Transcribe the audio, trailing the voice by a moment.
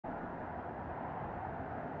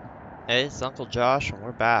Hey, it's Uncle Josh, and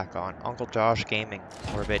we're back on Uncle Josh Gaming.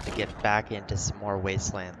 We're about to get back into some more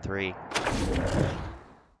Wasteland 3.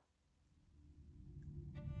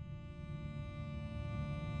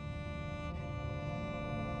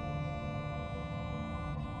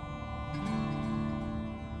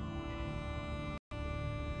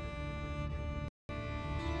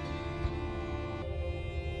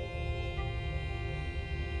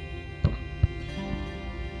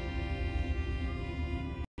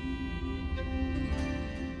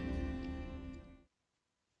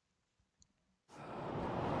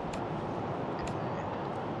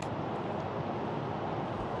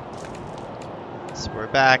 So we're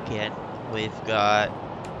back in. We've got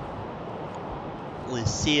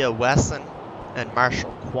Lucia Wesson and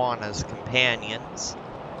Marshal Kwan as companions.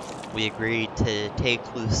 We agreed to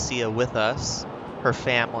take Lucia with us. Her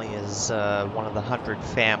family is one of the 100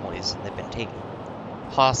 families, and they've been taken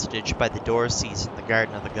hostage by the Dorseys in the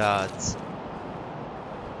Garden of the Gods.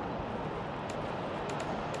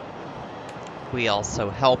 We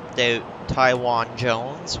also helped out Taiwan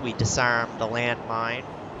Jones. We disarmed a landmine.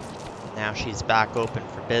 Now she's back open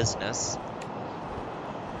for business.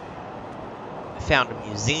 We found a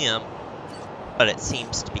museum, but it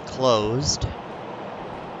seems to be closed.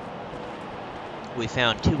 We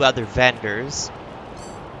found 2 other vendors,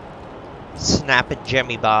 Snap and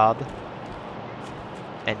Jemmy Bob,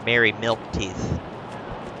 and Mary Milkteeth.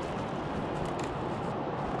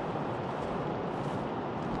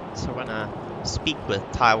 So we're gonna speak with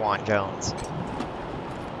Taiwan Jones.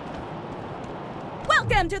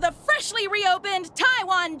 Welcome to the freshly reopened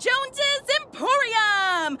Taiwan Jones's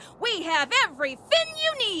Emporium! We have everything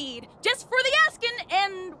you need, just for the asking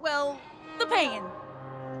and, well, the paying.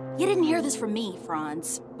 You didn't hear this from me,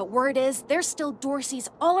 Franz, but word is there's still Dorseys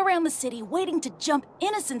all around the city waiting to jump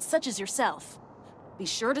innocents such as yourself. Be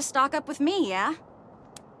sure to stock up with me, yeah?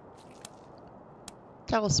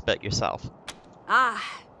 Tell us about yourself.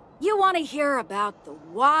 You want to hear about the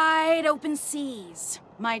wide open seas,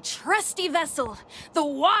 my trusty vessel, the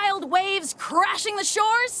wild waves crashing the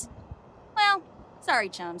shores? Well, sorry,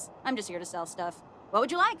 chums. I'm just here to sell stuff. What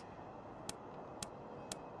would you like?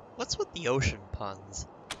 What's with the ocean puns?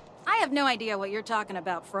 I have no idea what you're talking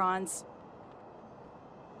about, Franz.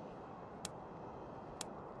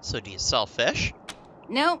 So do you sell fish?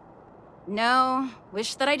 Nope. No.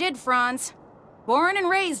 Wish that I did, Franz. Born and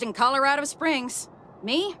raised in Colorado Springs.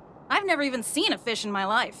 Me? I've never even seen a fish in my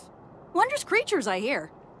life. Wondrous creatures, I hear.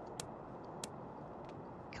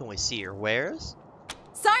 Can we see your wares?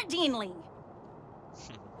 Sardinely.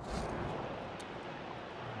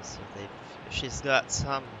 So she's got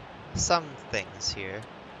some things here.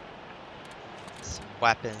 Some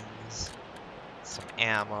weapons, some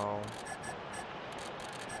ammo.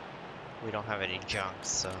 We don't have any junk,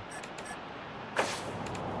 so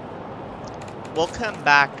we'll come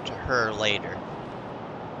back to her later.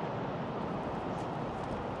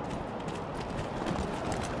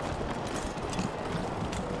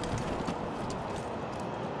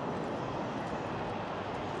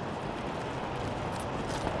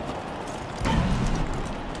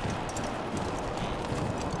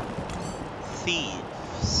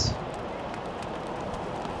 Thieves.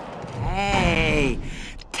 Hey,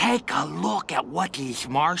 take a look at what these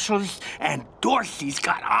Marshals and Dorseys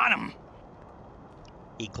got on them.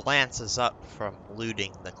 He glances up from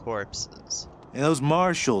looting the corpses. Hey, those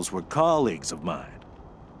Marshals were colleagues of mine.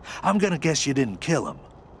 I'm gonna guess you didn't kill them,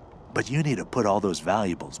 but you need to put all those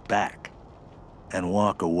valuables back and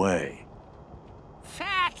walk away.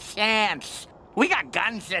 Fat chance. We got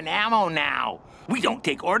guns and ammo now. We don't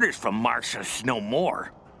take orders from Marshals no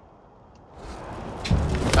more.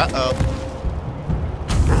 Uh-oh.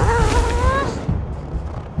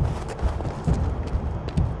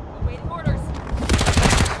 Awaiting orders.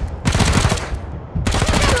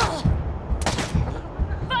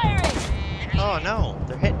 Firing! Oh no,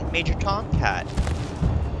 they're hitting Major Tomcat.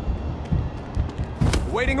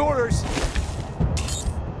 Waiting orders.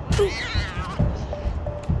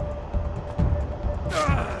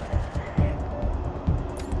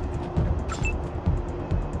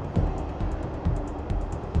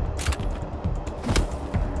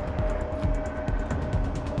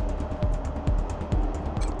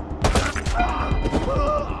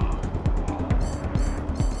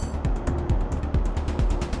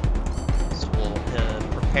 So we'll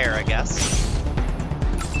prepare, I guess.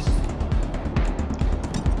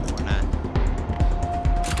 We're gonna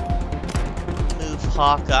move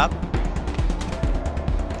Hawk up.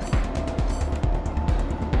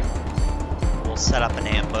 We'll set up an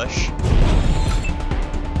ambush.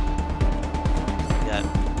 Good.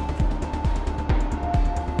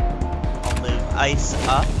 I'll move Ice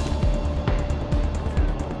up.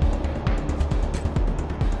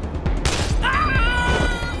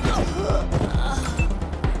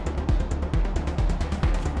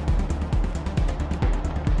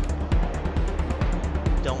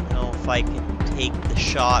 Don't know if I can take the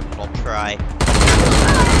shot, but I'll try.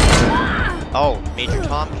 Oh, Major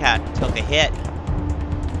Tomcat took a hit.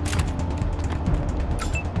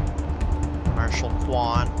 Marshal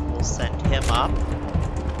Quan will send him up.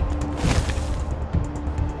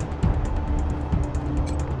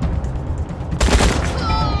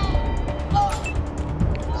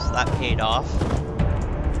 So that paid off.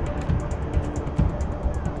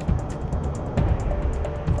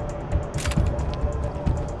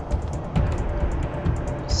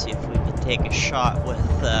 See if we can take a shot with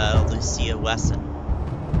Lucia Wesson.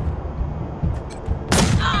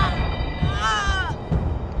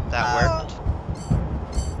 That worked.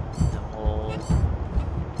 Then we'll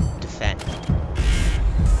defend.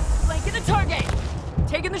 Flanking the target!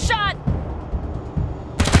 Taking the shot!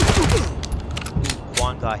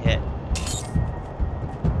 Quan got hit.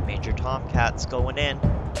 Major Tomcat's going in.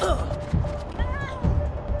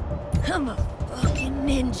 I'm a fucking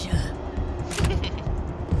ninja.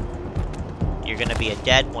 You're gonna be a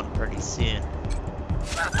dead one pretty soon.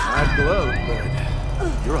 I'd gloat,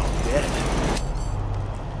 but you're all dead.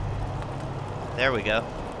 There we go.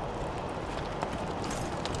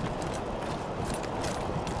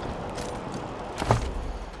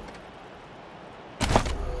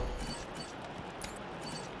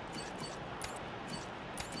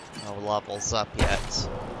 No levels up yet.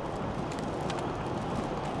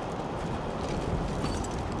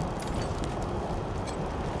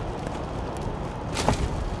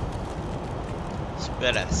 So we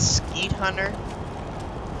got a skeet hunter,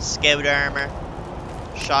 scout armor,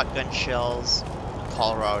 shotgun shells, and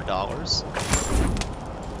Colorado dollars.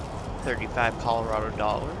 35 Colorado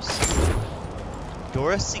dollars.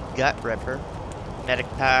 Dorsey gut ripper, medic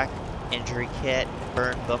pack, injury kit,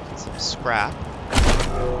 burn book, and some scrap.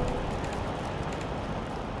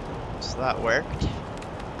 So that worked.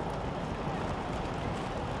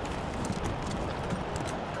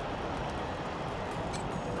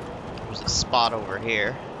 There's a spot over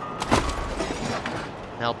here.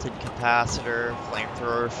 Melted capacitor,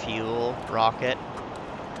 flamethrower, fuel, rocket,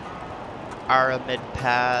 aramid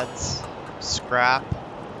pads, scrap,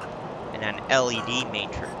 and an LED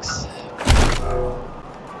matrix.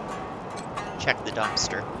 Check the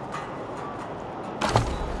dumpster.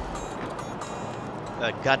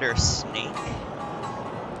 A gutter snake,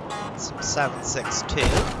 some 7.62.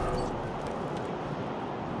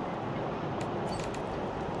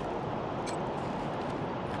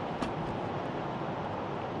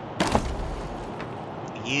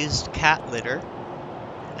 Used cat litter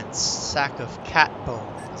and sack of cat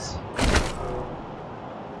bones.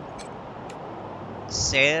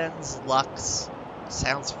 Sans Lux.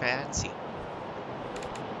 Sounds fancy.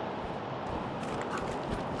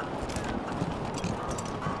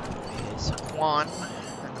 Okay, so Quan,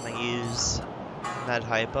 I'm gonna use Med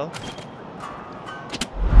Hypo.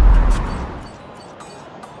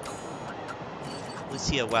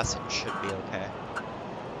 Lucia Wesson should be okay.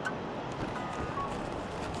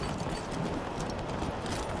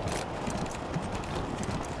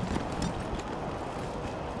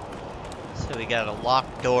 So we got a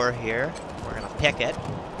locked door here. We're gonna pick it.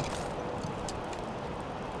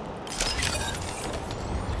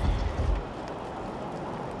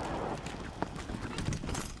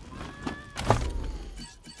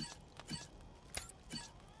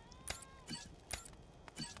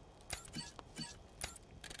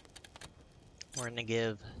 We're gonna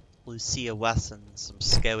give Lucia Wesson some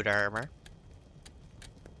scout armor.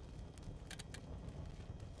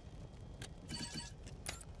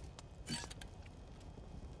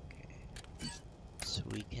 So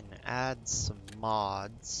we can add some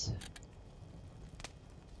mods.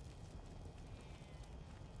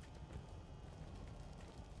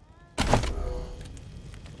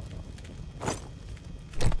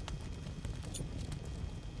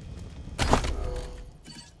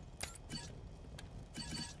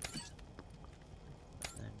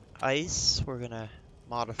 And Ice, we're gonna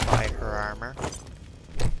modify her armor.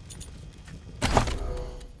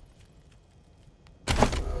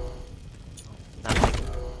 Nothing.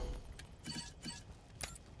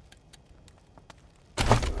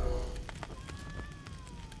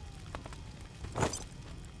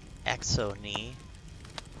 Exo knee.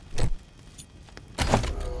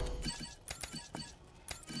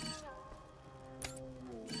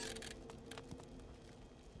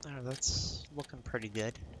 Oh, that's looking pretty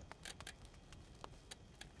good.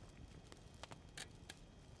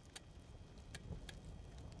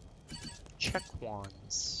 Check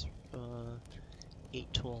wands.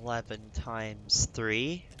 8 to 11 times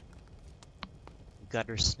 3.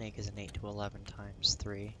 Gutter snake is an 8 to 11 times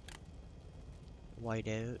 3.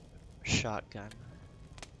 Whiteout, shotgun.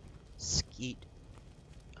 Skeet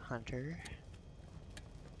Hunter.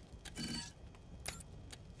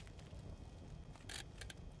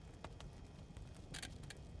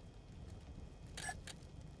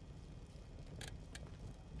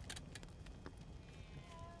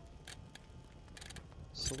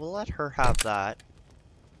 So we'll let her have that.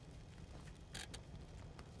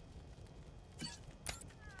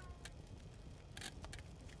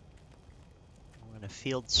 I'm gonna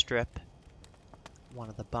field strip one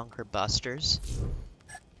of the bunker busters.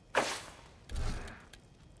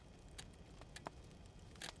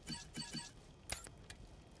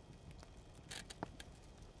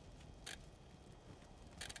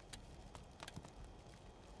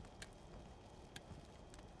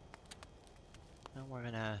 And we're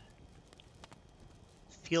gonna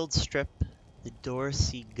field strip the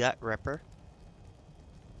Dorsey gut ripper.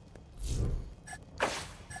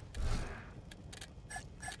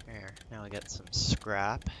 There, now we got some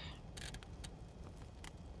scrap.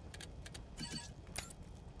 I'm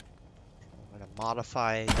gonna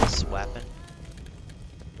modify this weapon.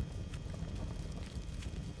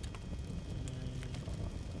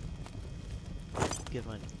 Give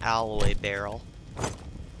him an alloy barrel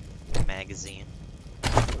magazine.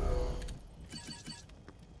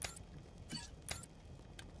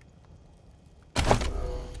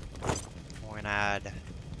 We're gonna add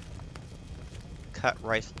cut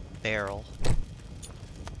rifle barrel.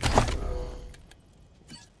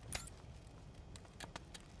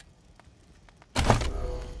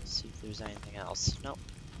 See if there's anything else. Nope.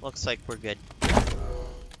 Looks like we're good.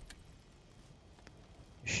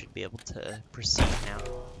 We should be able to proceed now.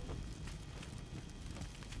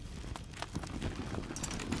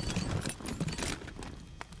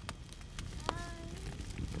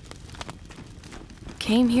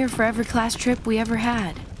 Came here for every class trip we ever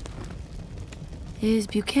had. Is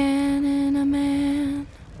Buchanan a man?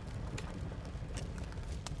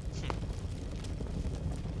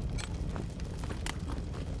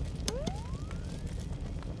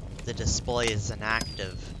 The display is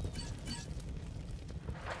inactive.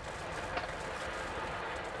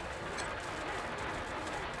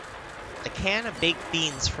 A can of baked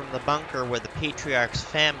beans from the bunker where the Patriarch's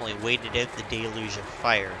family waited out the deluge of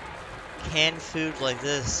fire. Canned food like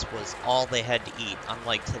this was all they had to eat,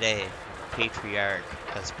 unlike today. The Patriarch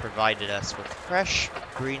has provided us with fresh,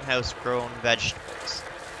 greenhouse-grown vegetables.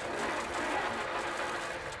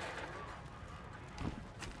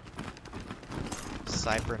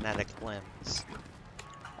 Cybernetic limbs.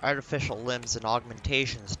 Artificial limbs and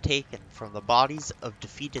augmentations taken from the bodies of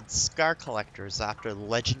defeated scar collectors after the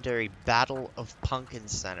legendary Battle of Pumpkin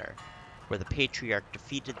Center, where the Patriarch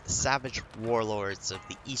defeated the savage warlords of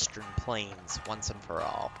the Eastern Plains once and for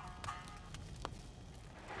all.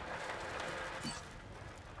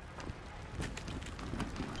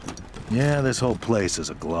 Yeah, this whole place is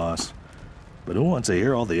a gloss. But who wants to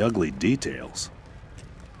hear all the ugly details?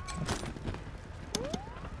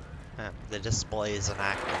 The display is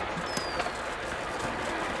inactive.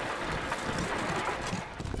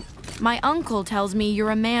 My uncle tells me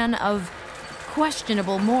you're a man of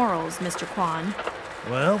questionable morals, Mr. Kwan.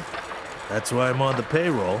 Well, that's why I'm on the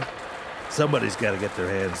payroll. Somebody's got to get their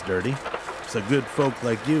hands dirty, so good folk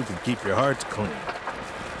like you can keep your hearts clean.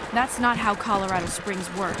 That's not how Colorado Springs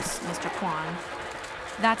works, Mr. Kwan.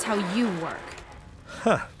 That's how you work.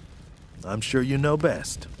 Huh. I'm sure you know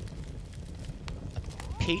best.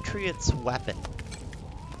 Patriot's weapon.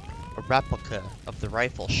 A replica of the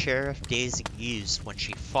rifle Sheriff Daisy used when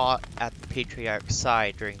she fought at the Patriarch's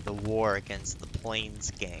side during the war against the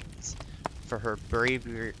Plains gangs. For her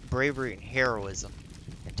bravery and heroism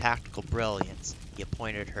and tactical brilliance, he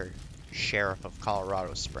appointed her Sheriff of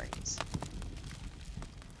Colorado Springs.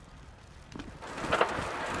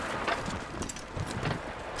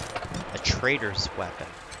 A traitor's weapon.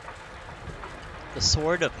 The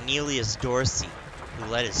sword of Nelius Dorsey, who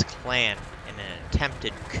led his clan in an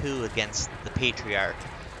attempted coup against the Patriarch.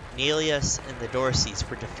 Nelius and the Dorseys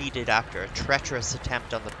were defeated after a treacherous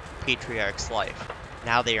attempt on the Patriarch's life.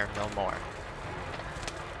 Now they are no more.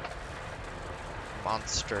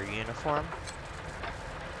 Monster uniform.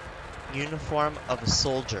 Uniform of a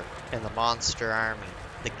soldier in the Monster Army,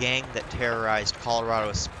 the gang that terrorized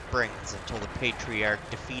Colorado Springs until the Patriarch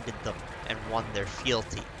defeated them and won their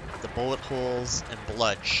fealty. The bullet holes and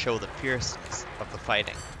blood show the fierceness of the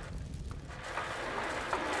fighting.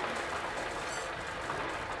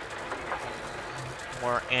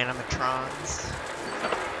 More animatrons.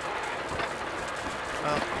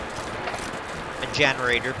 Well, a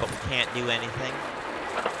generator, but we can't do anything.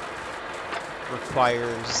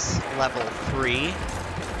 Requires level 3.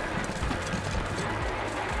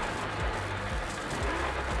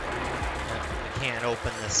 can't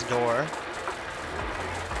open this door.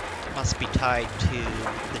 It must be tied to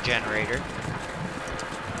the generator.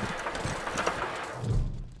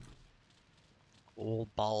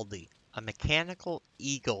 Old Baldy. A mechanical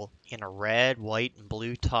eagle in a red, white, and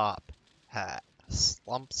blue top hat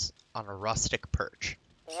slumps on a rustic perch.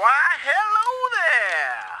 Why, hello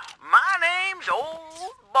there! My name's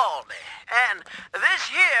Old Baldy, and this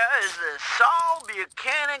here is the Saul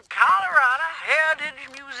Buchanan, Colorado Heritage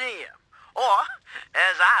Museum, or,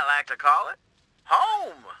 as I like to call it,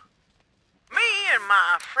 home. Me and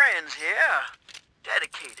my friends here are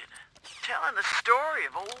dedicated to telling the story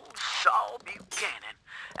of old Saul Buchanan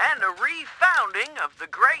and the refounding of the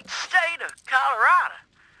great state of Colorado,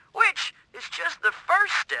 which is just the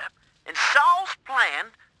first step in Saul's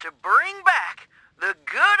plan to bring back the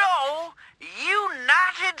good old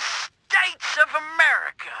United States of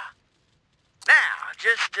America. Now,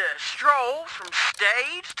 just stroll from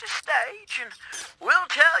stage to stage, and we'll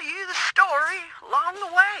tell you the story along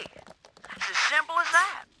the way. It's as simple as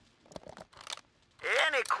that.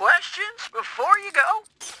 Any questions before you go?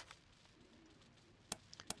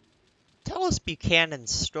 Tell us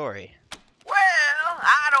Buchanan's story. Well,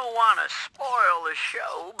 I don't want to spoil the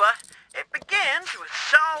show, but it begins with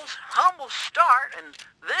Saul's humble start in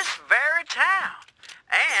this very town,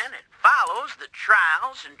 and it follows the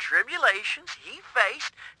trials and tribulations he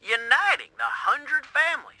faced uniting the 100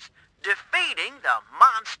 families, defeating the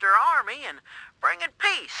monster army, and bringing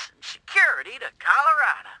peace and security to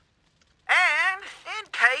Colorado. And, in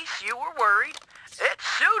case you were worried, it's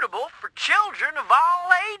suitable for children of all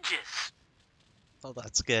ages. Oh,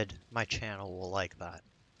 that's good. My channel will like that.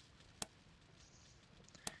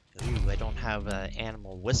 Ooh, I don't have an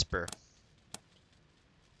animal whisper.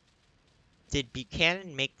 Did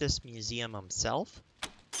Buchanan make this museum himself?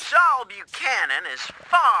 Saul Buchanan is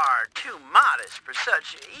far too modest for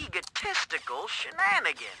such egotistical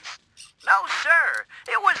shenanigans. No, sir.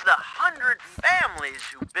 It was the 100 families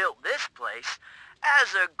who built this place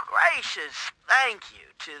as a gracious thank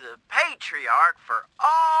you to the Patriarch for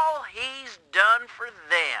all he's done for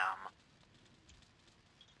them.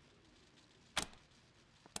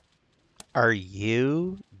 Are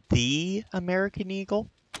you the American Eagle?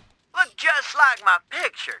 Look just like my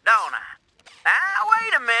picture, don't I? Now,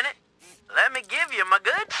 wait a minute. Let me give you my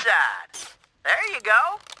good side. There you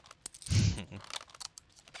go.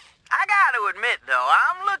 I gotta admit, though,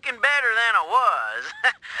 I'm looking better than I was.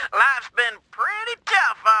 Life's been pretty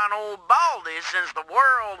tough on old Baldy since the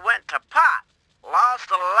world went to pot. Lost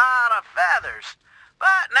a lot of feathers.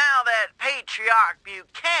 But now that Patriarch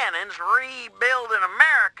Buchanan's rebuilding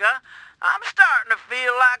America, I'm starting to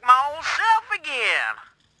feel like my old self again.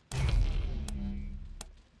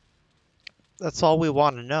 That's all we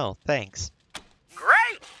want to know. Thanks.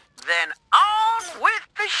 Great! Then on with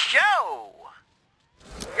the show!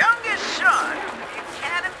 Youngest son of the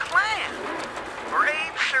Buchanan clan.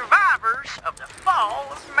 Brave survivors of the fall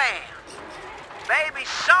of man. Baby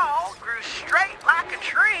Saul grew straight like a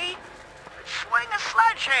tree, could swing a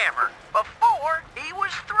sledgehammer before he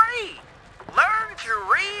was 3. Learned to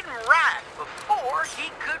read and write before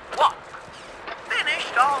he could walk.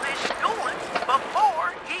 Finished all his schooling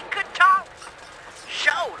before he could talk.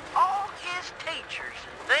 Showed all his teachers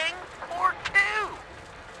a thing or two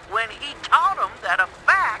when he taught them that a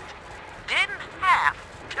fact didn't have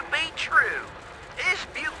to be true. Is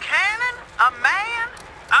Buchanan a man?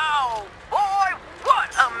 Oh boy,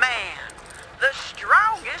 what a man! The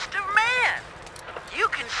strongest of men. You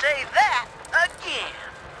can say that again.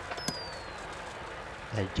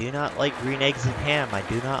 I do not like green eggs and ham. I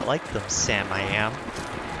do not like them, Sam I am.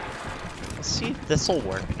 Let's see if this'll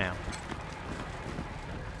work now.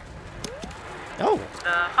 Oh!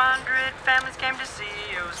 The 100 families came to see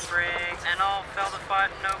O Springs, and all fell to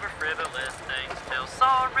fighting over frivolous things, till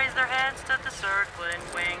Saul raised their heads to the circling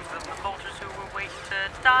wings of the vultures who were waiting to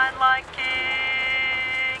dine like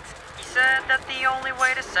kings. He said that the only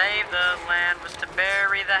way to save the land was to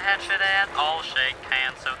bury the hatchet and all shake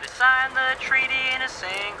hands, so they signed the treaty in a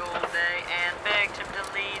single day and begged him to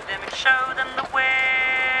lead them and show them the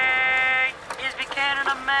way. Is Buchanan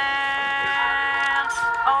a man?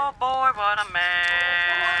 Oh boy, what a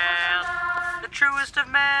man. The truest of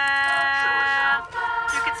men.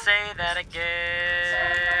 You could say that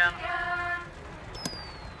again.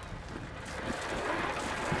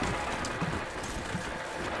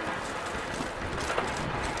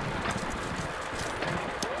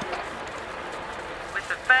 With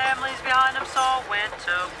the families behind him, Saul went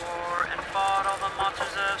to war and fought all the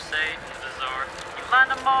monsters of Satan's resort. He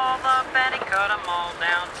lined them all up and he cut them all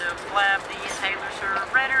down till Blab the Inhaler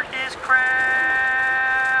surrendered his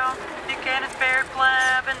crown. Buchanan Buchanan fared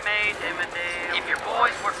Flab and made him a deal. If your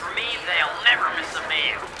boys work for me, they'll never miss a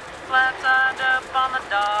meal. Flab signed up on the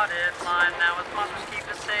dotted line. Now his monsters keep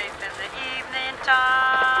us safe in the evening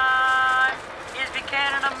time. Is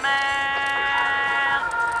Buchanan a man?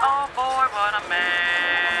 Oh boy, what a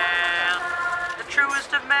man. The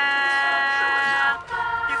truest of men.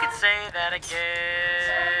 You could say that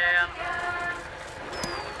again.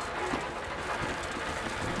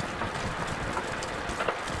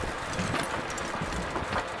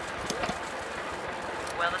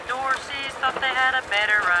 Well, the Dorseys thought they had a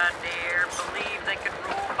better idea. Believed they could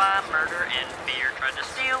rule by murder and fear. Tried to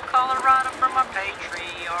steal Colorado from our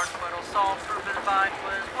patriarch, but all Saul proved his fight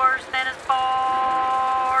was worse than his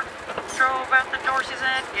part. Drove out the Dorseys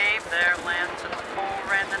and gave their land to the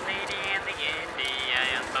poor and the needy and the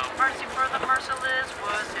Indians. So mercy for the merciless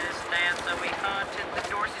was his stand. So he hunted the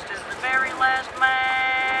Dorseys to the very last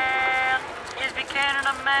man. Is Buchanan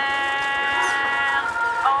a man?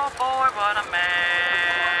 Oh boy, what a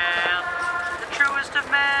man. The truest of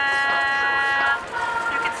men.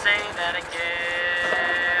 You can say that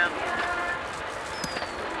again.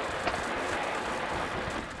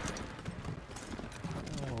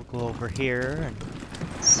 We'll go over here and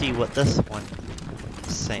see what this one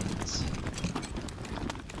sings.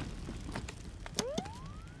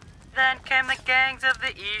 Then came the gangs of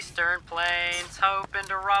the eastern plains, hoping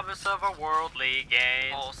to rob us of our worldly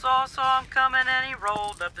gains. Old Saul saw him coming and he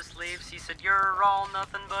rolled up his sleeves. He said, "You're all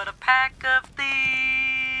nothing but a pack of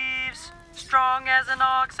thieves." Strong as an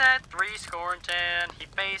ox at 70. He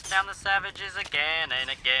faced down the savages again and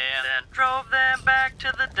again. Then drove them back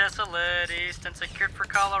to the desolate east and secured for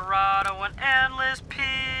Colorado an endless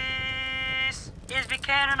peace. Is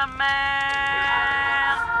Buchanan a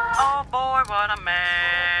man? Oh boy, what a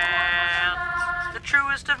man. The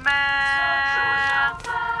truest of men.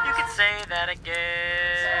 You could say that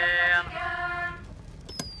again.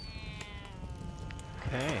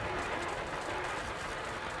 Okay.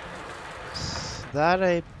 So that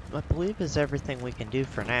I believe is everything we can do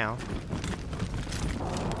for now.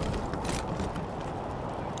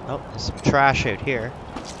 Oh, there's some trash out here.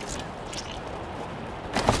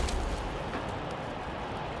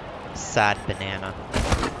 Sad banana.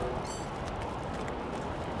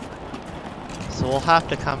 So we'll have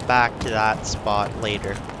to come back to that spot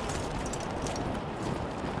later.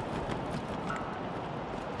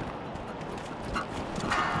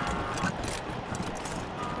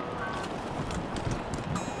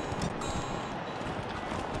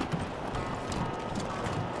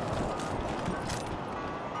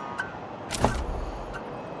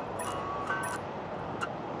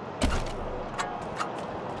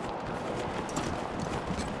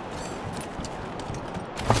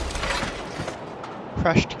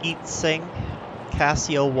 Crushed heat sink,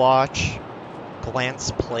 Casio watch, glance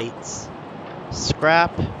plates,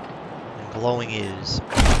 scrap, and glowing ooze.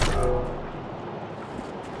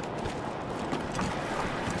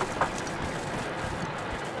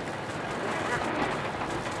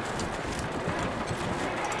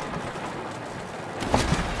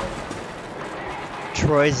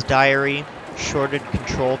 Troy's diary, shorted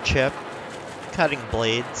control chip, cutting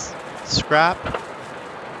blades, scrap,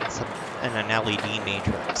 and an LED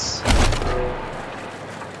matrix.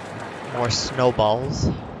 More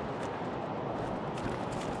snowballs.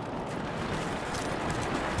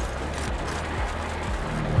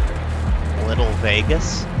 Little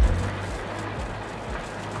Vegas.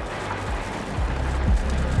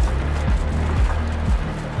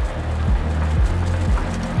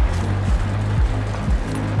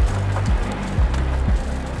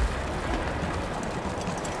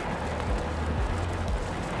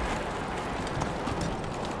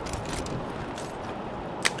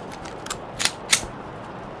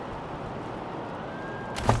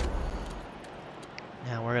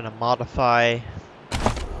 Modify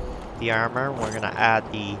the armor. We're gonna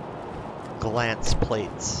add the glance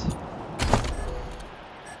plates.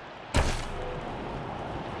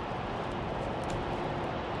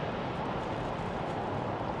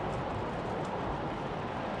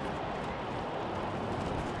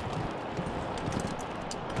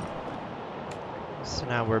 So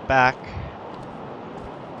now we're back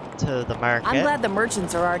to the market. I'm glad the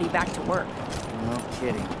merchants are already back to work. No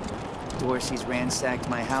kidding. Dorseys ransacked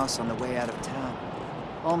my house on the way out of town.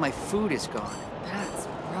 All my food is gone. That's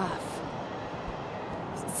rough.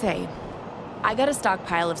 Say, I got a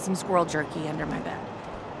stockpile of some squirrel jerky under my bed.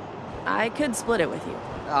 I could split it with you.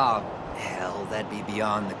 Oh, hell, that'd be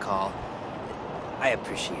beyond the call. I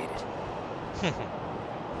appreciate it.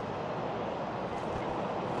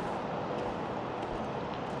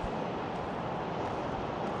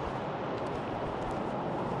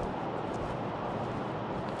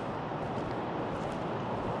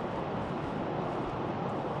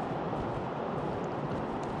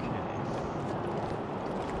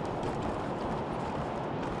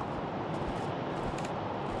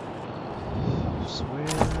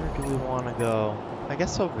 do we want to go? I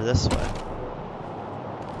guess over this way.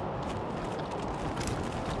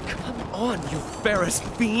 Come on, you Ferris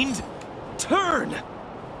fiend! Turn!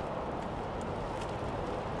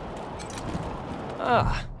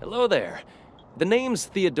 Ah, hello there. The name's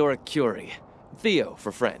Theodore Curie. Theo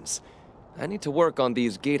for friends. I need to work on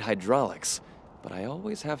these gate hydraulics, but I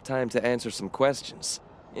always have time to answer some questions,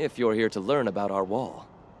 if you're here to learn about our wall.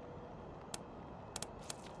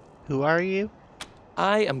 Who are you?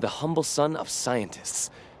 I am the humble son of scientists.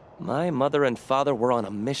 My mother and father were on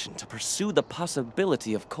a mission to pursue the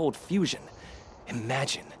possibility of cold fusion.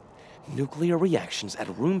 Imagine, nuclear reactions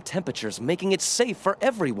at room temperatures making it safe for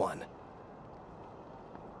everyone.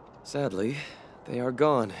 Sadly, they are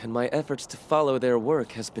gone, and my efforts to follow their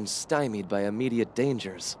work has been stymied by immediate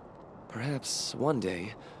dangers. Perhaps one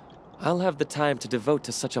day, I'll have the time to devote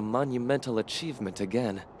to such a monumental achievement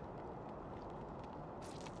again.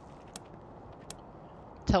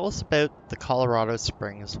 Tell us about the Colorado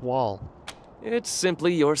Springs Wall. It's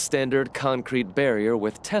simply your standard concrete barrier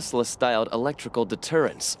with Tesla-styled electrical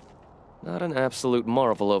deterrence. Not an absolute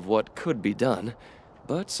marvel of what could be done,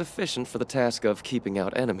 but sufficient for the task of keeping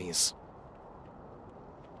out enemies.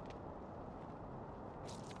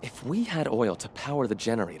 If we had oil to power the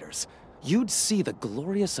generators, you'd see the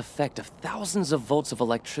glorious effect of thousands of volts of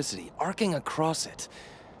electricity arcing across it,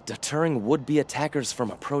 deterring would-be attackers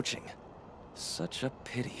from approaching. Such a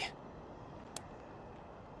pity.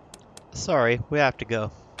 Sorry, we have to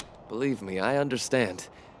go. Believe me, I understand.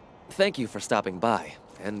 Thank you for stopping by,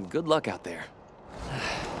 and good luck out there.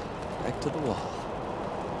 Back to the wall.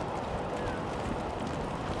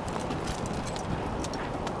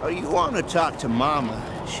 Oh, you want to talk to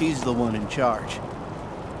Mama? She's the one in charge.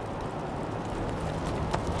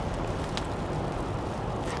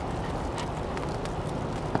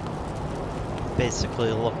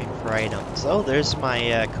 Basically looking for items. Oh, there's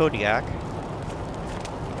my Kodiak.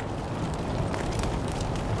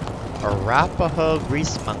 Arapaho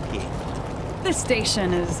grease monkey. This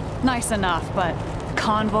station is nice enough, but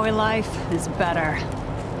convoy life is better.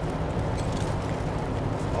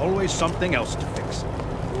 Always something else to fix.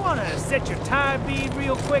 Wanna set your tire bead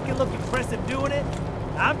real quick and look impressive doing it?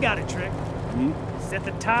 I've got a trick. Set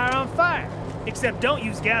the tire on fire. Except don't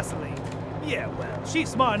use gasoline. Yeah, well, she's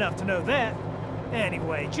smart enough to know that.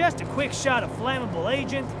 Anyway, just a quick shot of flammable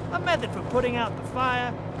agent, a method for putting out the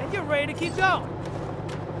fire, and you're ready to keep going.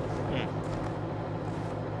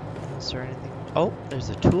 Is there anything? Oh, there's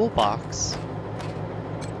a toolbox.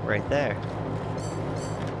 Right there.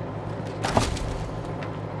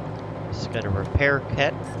 Just got a repair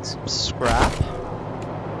kit and some scrap.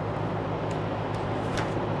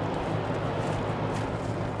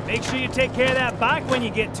 Make sure you take care of that bike when you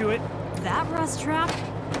get to it. That rust trap?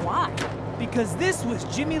 Why? Because this was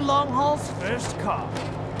Jimmy Longhaul's first car.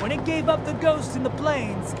 When it gave up the ghost in the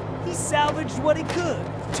plains, he salvaged what he could,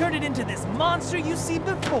 turned it into this monster you see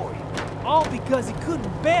before you. All because he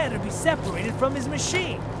couldn't bear to be separated from his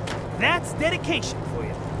machine. That's dedication for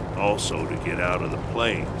you. Also to get out of the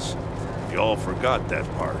plains. Y'all forgot that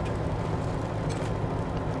part.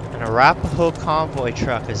 An Arapaho convoy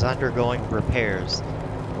truck is undergoing repairs.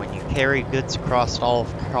 When you carry goods across all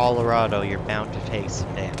of Colorado, you're bound to take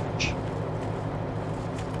some damage.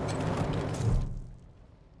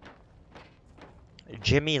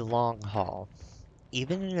 Jimmy Longhaul.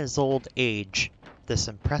 Even in his old age, this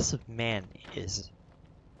man is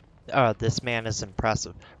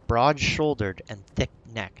impressive. Broad-shouldered and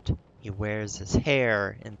thick-necked. He wears his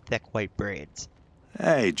hair in thick white braids.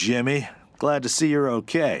 Hey, Jimmy. Glad to see you're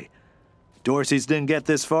okay. Dorseys didn't get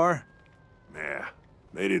this far? Nah,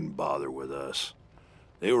 they didn't bother with us.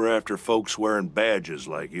 They were after folks wearing badges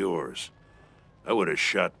like yours. I would have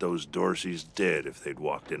shot those Dorseys dead if they'd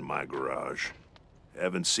walked in my garage.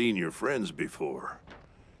 Haven't seen your friends before.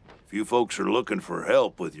 If you folks are looking for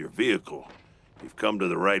help with your vehicle, you've come to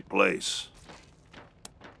the right place.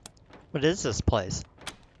 What is this place?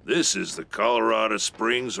 This is the Colorado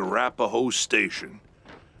Springs Arapaho Station.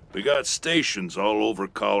 We got stations all over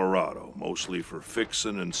Colorado, mostly for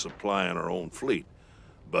fixing and supplying our own fleet.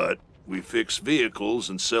 But we fix vehicles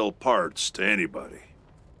and sell parts to anybody.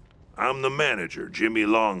 I'm the manager, Jimmy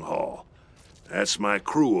Longhaul. That's my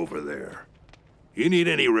crew over there. You need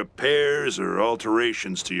any repairs or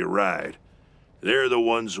alterations to your ride, they're the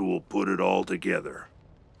ones who will put it all together.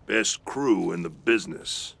 Best crew in the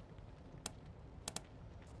business.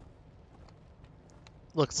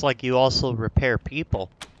 Looks like you also repair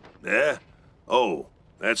people. Yeah? Oh,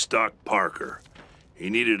 that's Doc Parker. He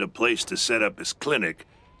needed a place to set up his clinic,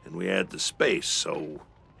 and we had the space, so...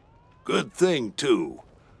 Good thing, too.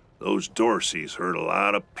 Those Dorseys hurt a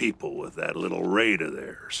lot of people with that little raid of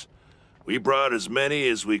theirs. We brought as many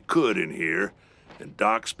as we could in here, and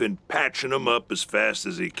Doc's been patching them up as fast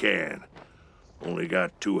as he can. Only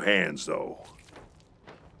got 2 hands, though.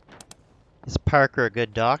 Is Parker a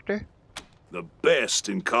good doctor? The best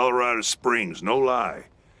in Colorado Springs, no lie.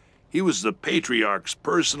 He was the Patriarch's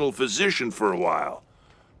personal physician for a while.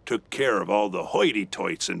 Took care of all the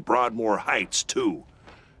hoity-toits in Broadmoor Heights, too.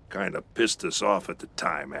 Kinda pissed us off at the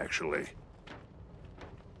time, actually.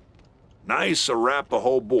 Nice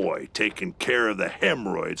Arapaho boy, taking care of the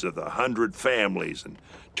hemorrhoids of the 100 families and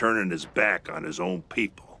turning his back on his own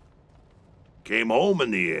people. Came home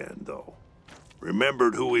in the end, though.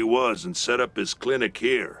 Remembered who he was and set up his clinic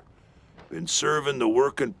here. Been serving the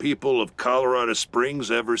working people of Colorado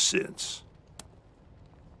Springs ever since.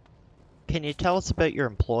 Can you tell us about your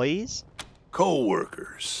employees?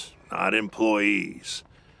 Co-workers, not employees.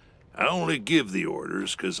 I only give the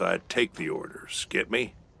orders 'cause I take the orders, get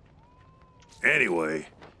me? Anyway,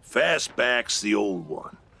 Fastback's the old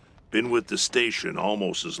one. Been with the station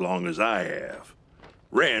almost as long as I have.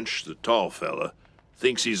 Wrench, the tall fella,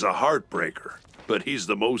 thinks he's a heartbreaker, but he's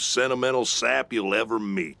the most sentimental sap you'll ever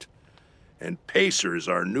meet. And Pacer's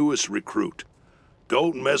our newest recruit.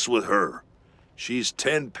 Don't mess with her. She's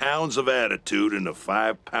 10 pounds of attitude in a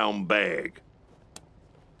 5-pound bag.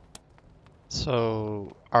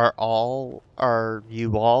 So, are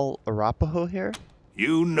you all Arapaho here?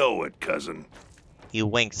 You know it, cousin. He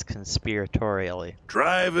winks conspiratorially.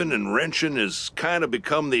 Driving and wrenching has kind of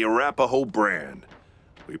become the Arapaho brand.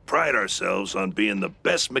 We pride ourselves on being the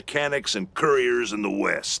best mechanics and couriers in the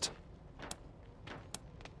West.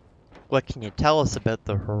 What can you tell us about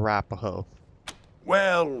the Arapaho?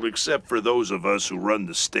 Well, except for those of us who run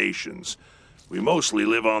the stations, we mostly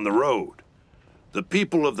live on the road. The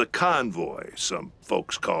people of the convoy, some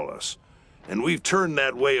folks call us. And we've turned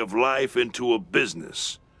that way of life into a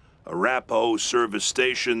business. Arapaho Service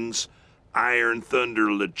Stations, Iron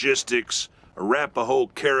Thunder Logistics, Arapaho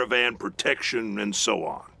Caravan Protection, and so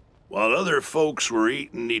on. While other folks were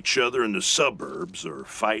eating each other in the suburbs or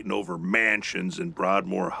fighting over mansions in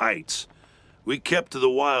Broadmoor Heights, we kept to the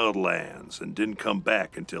wildlands and didn't come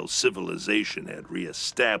back until civilization had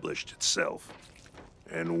reestablished itself.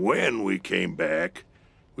 And when we came back,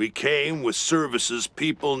 we came with services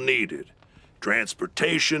people needed.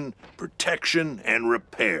 Transportation, protection, and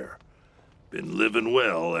repair. Been living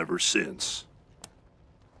well ever since.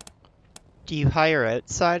 Do you hire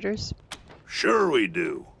outsiders? Sure we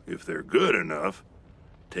do, if they're good enough.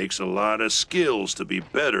 Takes a lot of skills to be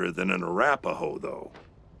better than an Arapaho, though.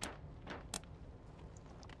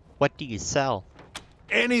 What do you sell?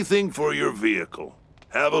 Anything for your vehicle.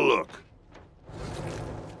 Have a look.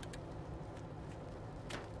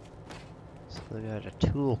 So they got a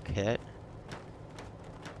toolkit.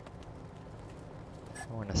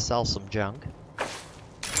 I want to sell some junk.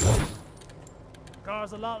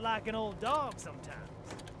 Car's a lot like an old dog sometimes.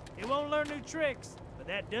 It won't learn new tricks, but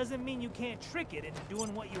that doesn't mean you can't trick it into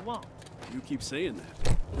doing what you want. You keep saying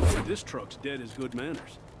that. This truck's dead as good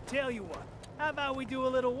manners. Tell you what, how about we do a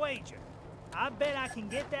little wager? I bet I can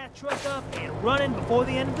get that truck up and running before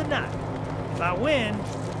the end of the night. If I win,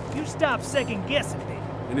 you stop second-guessing me.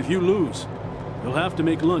 And if you lose, you'll have to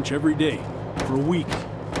make lunch every day for a week.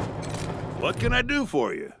 What can I do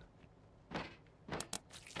for you?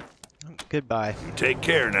 Goodbye. You take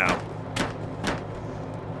care now.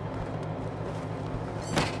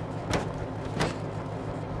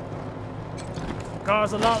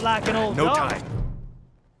 Car's a lot like an old dog. No time.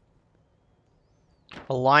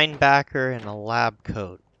 A linebacker in a lab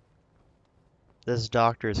coat. This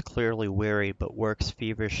doctor is clearly weary but works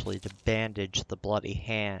feverishly to bandage the bloody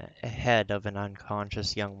head of an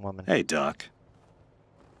unconscious young woman. Hey, Doc.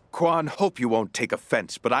 Quan, hope you won't take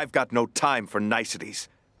offense, but I've got no time for niceties.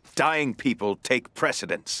 Dying people take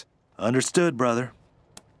precedence. Understood, brother.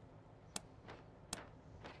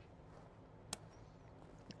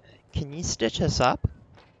 Can you stitch us up?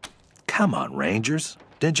 Come on, Rangers.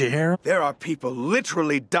 Didn't you hear him? There are people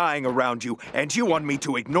literally dying around you, and you want me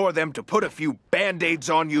to ignore them to put a few band-aids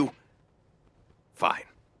on you? Fine.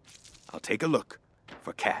 I'll take a look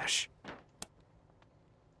for cash.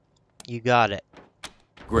 You got it.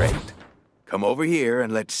 Great. Come over here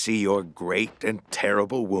and let's see your great and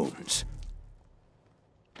terrible wounds.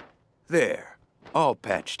 There, all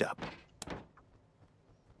patched up.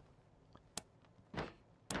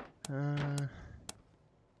 Can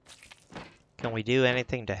we do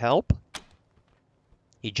anything to help?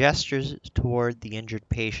 He gestures toward the injured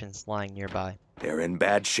patients lying nearby. They're in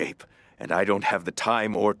bad shape, and I don't have the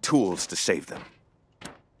time or tools to save them.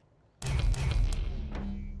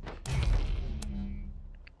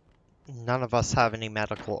 None of us have any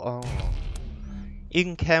medical. Oh. You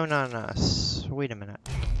can count on us. Wait a minute.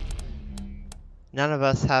 None of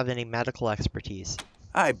us have any medical expertise.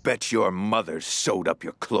 I bet your mother sewed up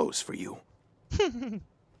your clothes for you.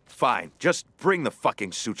 Fine, just bring the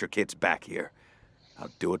fucking suture kits back here.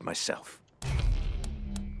 I'll do it myself.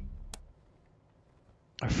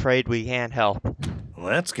 Afraid we can't help. Well,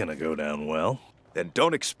 that's gonna go down well. Then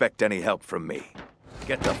don't expect any help from me.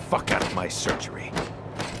 Get the fuck out of my surgery.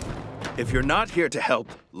 If you're not here to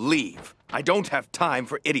help, leave. I don't have time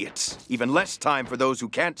for idiots. Even less time for those who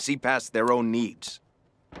can't see past their own needs.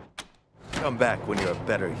 Come back when you're a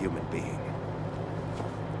better human being.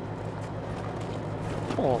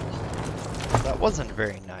 Oh, that wasn't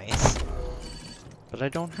very nice. But I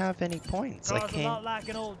don't have any points. I Car's a can't. lot like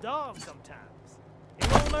an old dog sometimes.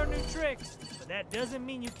 It won't learn new tricks, but that doesn't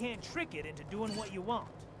mean you can't trick it into doing what you want.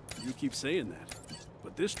 You keep saying that,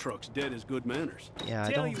 but this truck's dead as good manners. Yeah,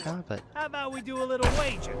 I don't have it. How about we do a little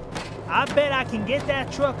wager? I bet I can get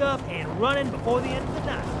that truck up and running before the end of the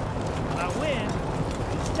night. If I win,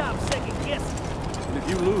 you stop second guessing. And if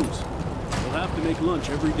you lose, you'll have to make lunch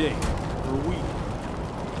every day for a week.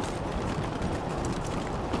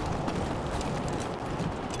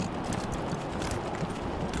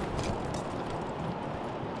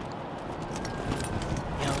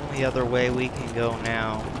 The other way we can go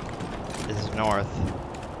now is north.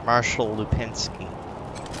 Marshal Lupinski.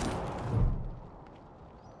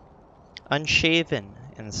 Unshaven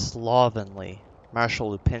and slovenly,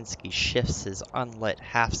 Marshal Lupinski shifts his unlit,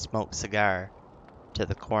 half-smoked cigar to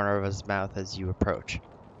the corner of his mouth as you approach.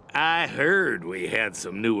 I heard we had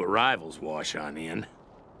some new arrivals wash on in.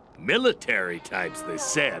 Military types, they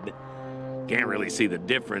said. Can't really see the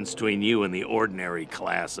difference between you and the ordinary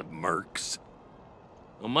class of mercs.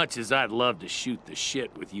 Well, much as I'd love to shoot the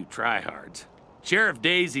shit with you tryhards, Sheriff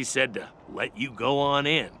Daisy said to let you go on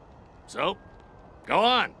in. So, go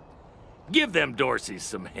on. Give them Dorseys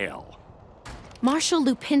some hell. Marshal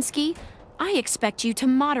Lupinski, I expect you to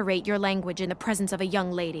moderate your language in the presence of a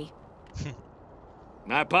young lady.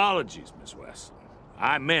 My apologies, Miss Weston.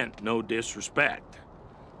 I meant no disrespect.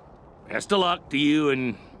 Best of luck to you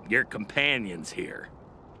and your companions here.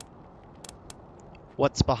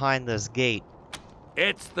 What's behind this gate?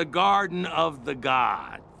 It's the Garden of the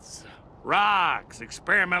Gods. Rocks,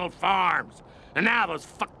 experimental farms, and now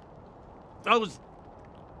those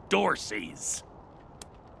Dorseys.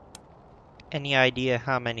 Any idea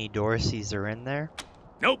how many Dorseys are in there?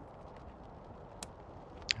 Nope.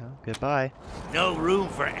 Oh, goodbye. No room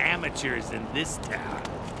for amateurs in this town.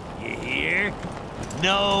 You hear?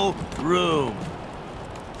 No room.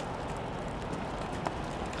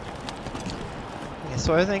 Okay,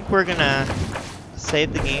 so I think we're gonna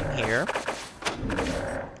save the game here.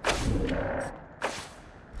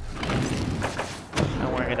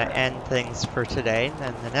 And we're gonna end things for today. And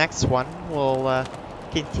then the next one we'll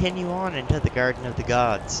continue on into the Garden of the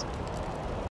Gods.